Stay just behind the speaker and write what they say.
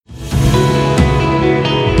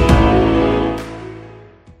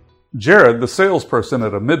Jared, the salesperson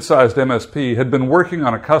at a mid-sized MSP, had been working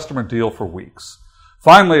on a customer deal for weeks.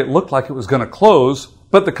 Finally, it looked like it was going to close,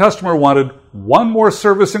 but the customer wanted one more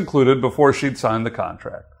service included before she'd sign the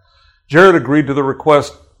contract. Jared agreed to the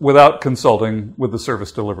request without consulting with the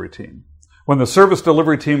service delivery team. When the service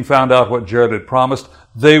delivery team found out what Jared had promised,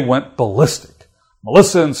 they went ballistic.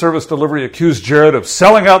 Melissa in service delivery accused Jared of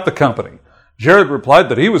selling out the company. Jared replied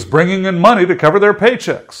that he was bringing in money to cover their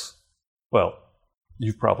paychecks. Well,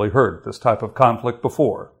 you've probably heard this type of conflict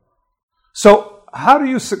before. So, how do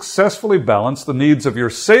you successfully balance the needs of your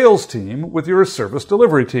sales team with your service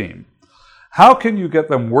delivery team? How can you get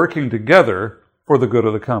them working together for the good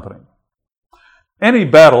of the company? Any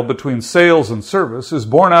battle between sales and service is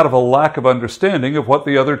born out of a lack of understanding of what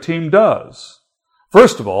the other team does.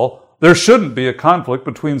 First of all, there shouldn't be a conflict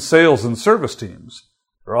between sales and service teams.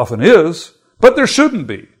 There often is, but there shouldn't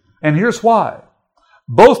be. And here's why.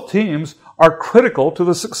 Both teams are critical to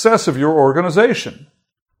the success of your organization.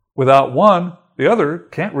 Without one, the other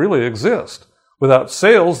can't really exist. Without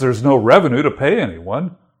sales, there's no revenue to pay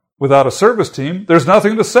anyone. Without a service team, there's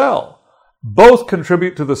nothing to sell. Both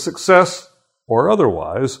contribute to the success, or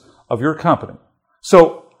otherwise, of your company.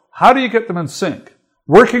 So, how do you get them in sync,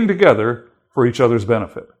 working together for each other's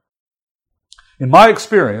benefit? In my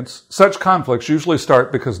experience, such conflicts usually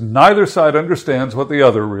start because neither side understands what the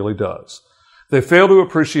other really does. They fail to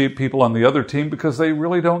appreciate people on the other team because they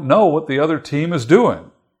really don't know what the other team is doing.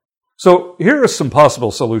 So here are some possible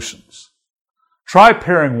solutions. Try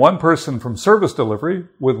pairing one person from service delivery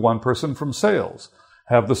with one person from sales.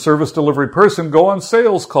 Have the service delivery person go on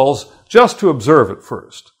sales calls just to observe at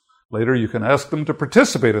first. Later, you can ask them to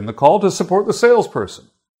participate in the call to support the salesperson.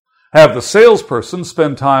 Have the salesperson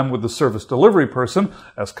spend time with the service delivery person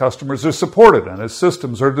as customers are supported and as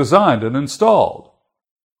systems are designed and installed.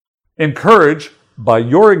 Encourage, by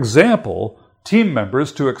your example, team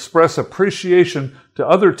members to express appreciation to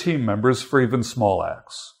other team members for even small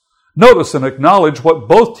acts. Notice and acknowledge what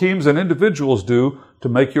both teams and individuals do to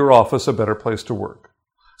make your office a better place to work.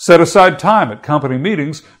 Set aside time at company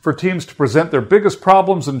meetings for teams to present their biggest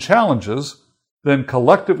problems and challenges, then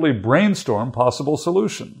collectively brainstorm possible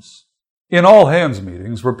solutions. In all hands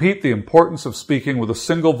meetings, repeat the importance of speaking with a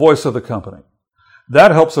single voice of the company.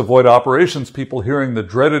 That helps avoid operations people hearing the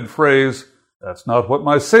dreaded phrase, "That's not what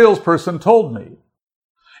my salesperson told me."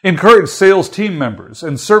 Encourage sales team members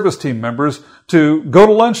and service team members to go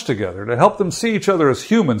to lunch together to help them see each other as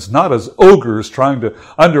humans, not as ogres trying to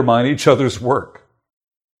undermine each other's work.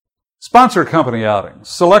 Sponsor company outings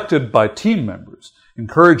selected by team members.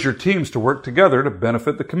 Encourage your teams to work together to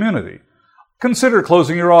benefit the community. Consider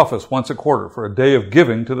closing your office once a quarter for a day of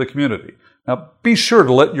giving to the community. Now, be sure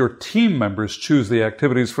to let your team members choose the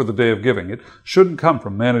activities for the day of giving. It shouldn't come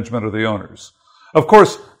from management or the owners. Of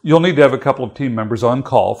course, you'll need to have a couple of team members on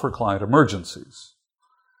call for client emergencies.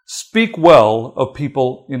 Speak well of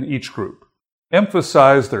people in each group.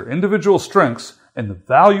 Emphasize their individual strengths and the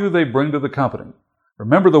value they bring to the company.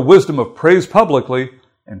 Remember the wisdom of praise publicly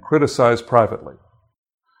and criticize privately.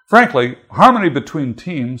 Frankly, harmony between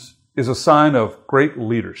teams is a sign of great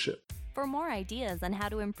leadership. For more ideas on how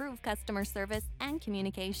to improve customer service and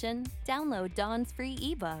communication, download Don's free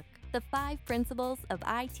ebook, The 5 Principles of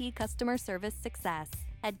IT Customer Service Success,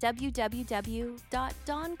 at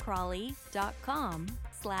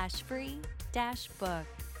www.doncrawley.com/free-book.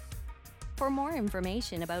 For more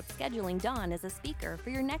information about scheduling Don as a speaker for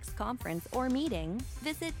your next conference or meeting,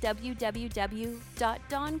 visit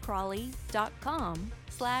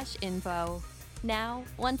www.doncrawley.com/info. Now,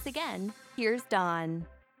 once again, here's Don.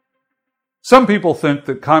 Some people think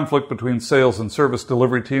that conflict between sales and service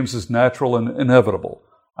delivery teams is natural and inevitable.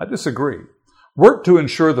 I disagree. Work to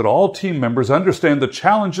ensure that all team members understand the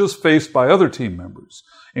challenges faced by other team members.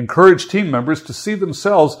 Encourage team members to see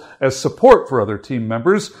themselves as support for other team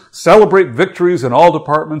members, celebrate victories in all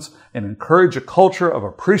departments, and encourage a culture of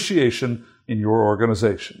appreciation in your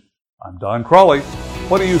organization. I'm Don Crawley.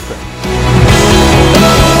 What do you think?